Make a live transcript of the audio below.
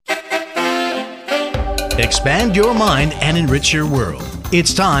Expand your mind and enrich your world.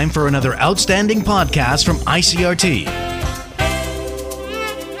 It's time for another outstanding podcast from I.C.R.T.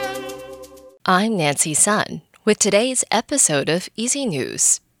 I'm Nancy Sun with today's episode of Easy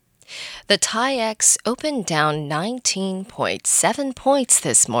News. The Tai-Ex opened down 19.7 points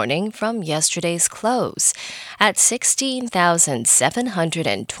this morning from yesterday's close at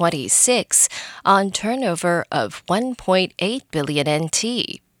 16,726 on turnover of 1.8 billion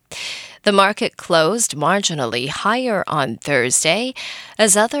NT. The market closed marginally higher on Thursday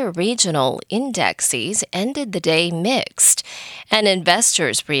as other regional indexes ended the day mixed, and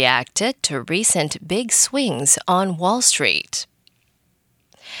investors reacted to recent big swings on Wall Street.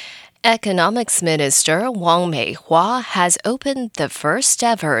 Economics Minister Wang Mei-hua has opened the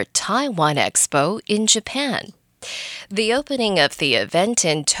first-ever Taiwan Expo in Japan. The opening of the event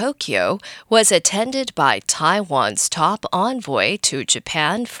in Tokyo was attended by Taiwan's top envoy to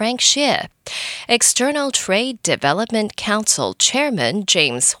Japan, Frank Hsieh, External Trade Development Council Chairman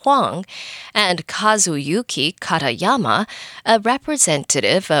James Huang, and Kazuyuki Katayama, a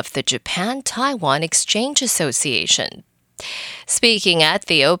representative of the Japan-Taiwan Exchange Association. Speaking at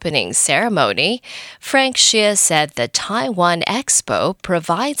the opening ceremony, Frank Hsieh said the Taiwan Expo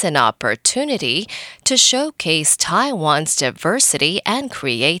provides an opportunity to showcase Taiwan's diversity and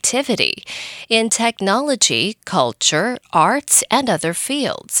creativity in technology, culture, arts, and other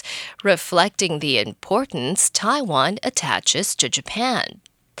fields, reflecting the importance Taiwan attaches to Japan.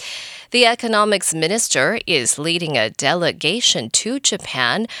 The economics minister is leading a delegation to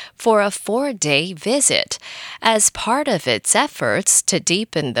Japan for a 4-day visit as part of its efforts to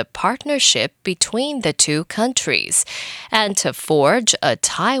deepen the partnership between the two countries and to forge a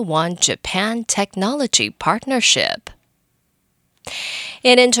Taiwan-Japan technology partnership.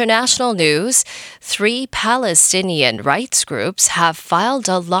 In international news, 3 Palestinian rights groups have filed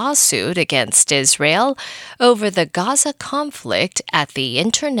a lawsuit against Israel over the Gaza conflict at the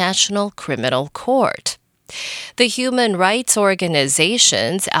International Criminal Court. The human rights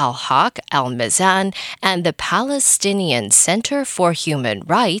organizations Al-Haq, Mezan, and the Palestinian Centre for Human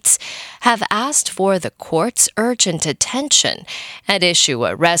Rights have asked for the court's urgent attention and issue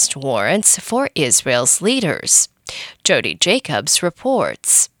arrest warrants for Israel's leaders. Jody Jacobs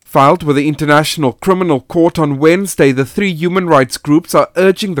reports. Filed with the International Criminal Court on Wednesday, the 3 human rights groups are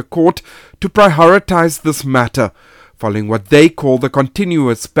urging the court to prioritize this matter, following what they call the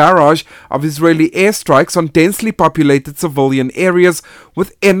continuous barrage of Israeli airstrikes on densely populated civilian areas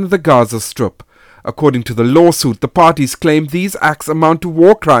within the Gaza Strip. According to the lawsuit, the parties claim these acts amount to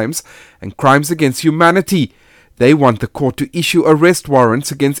war crimes and crimes against humanity. They want the court to issue arrest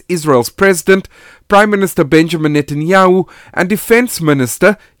warrants against Israel's president, Prime Minister Benjamin Netanyahu, and Defense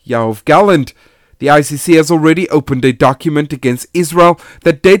Minister Yoav Gallant. The ICC has already opened a document against Israel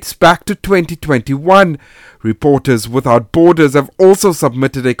that dates back to 2021. Reporters Without Borders have also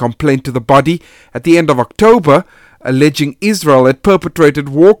submitted a complaint to the body at the end of October, alleging Israel had perpetrated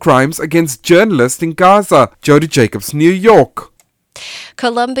war crimes against journalists in Gaza. Jody Jacobs, New York.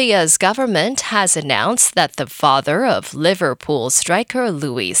 Colombia's government has announced that the father of Liverpool striker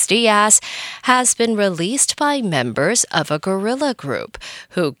Luis Diaz has been released by members of a guerrilla group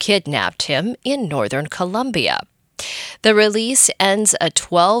who kidnapped him in northern Colombia. The release ends a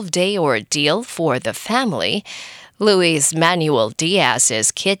 12-day ordeal for the family. Luis Manuel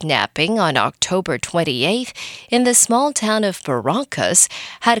Diaz's kidnapping on October 28th in the small town of Barrancas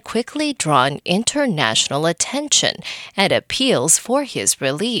had quickly drawn international attention and appeals for his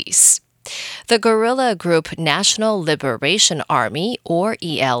release. The guerrilla group National Liberation Army, or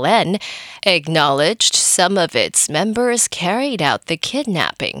ELN, acknowledged some of its members carried out the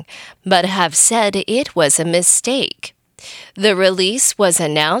kidnapping, but have said it was a mistake. The release was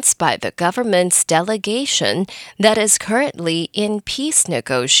announced by the government's delegation that is currently in peace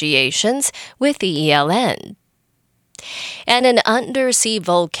negotiations with the ELN. And an undersea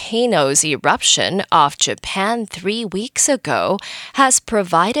volcano's eruption off Japan 3 weeks ago has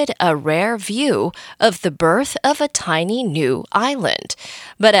provided a rare view of the birth of a tiny new island,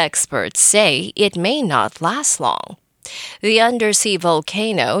 but experts say it may not last long. The undersea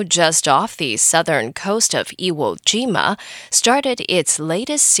volcano just off the southern coast of Iwo Jima started its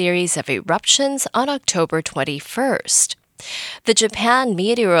latest series of eruptions on October 21st. The Japan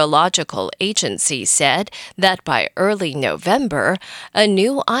Meteorological Agency said that by early November, a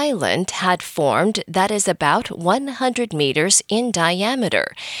new island had formed that is about 100 meters in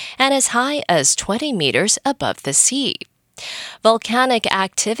diameter and as high as 20 meters above the sea. Volcanic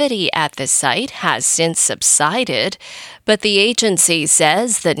activity at the site has since subsided, but the agency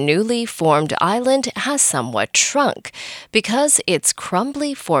says the newly formed island has somewhat shrunk because its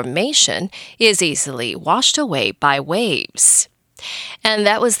crumbly formation is easily washed away by waves. And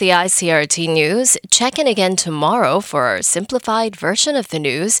that was the I.C.R.T. news. Check in again tomorrow for our simplified version of the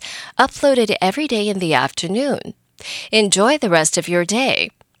news, uploaded every day in the afternoon. Enjoy the rest of your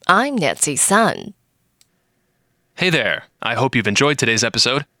day. I'm Nancy Sun. Hey there! I hope you've enjoyed today's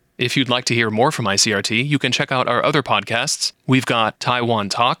episode. If you'd like to hear more from I.C.R.T., you can check out our other podcasts. We've got Taiwan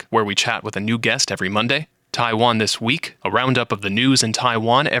Talk, where we chat with a new guest every Monday, Taiwan This Week, a roundup of the news in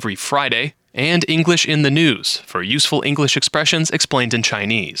Taiwan every Friday, and English in the News, for useful English expressions explained in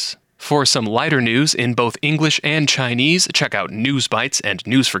Chinese. For some lighter news in both English and Chinese, check out News Bites and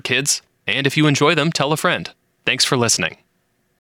News for Kids. And if you enjoy them, tell a friend. Thanks for listening.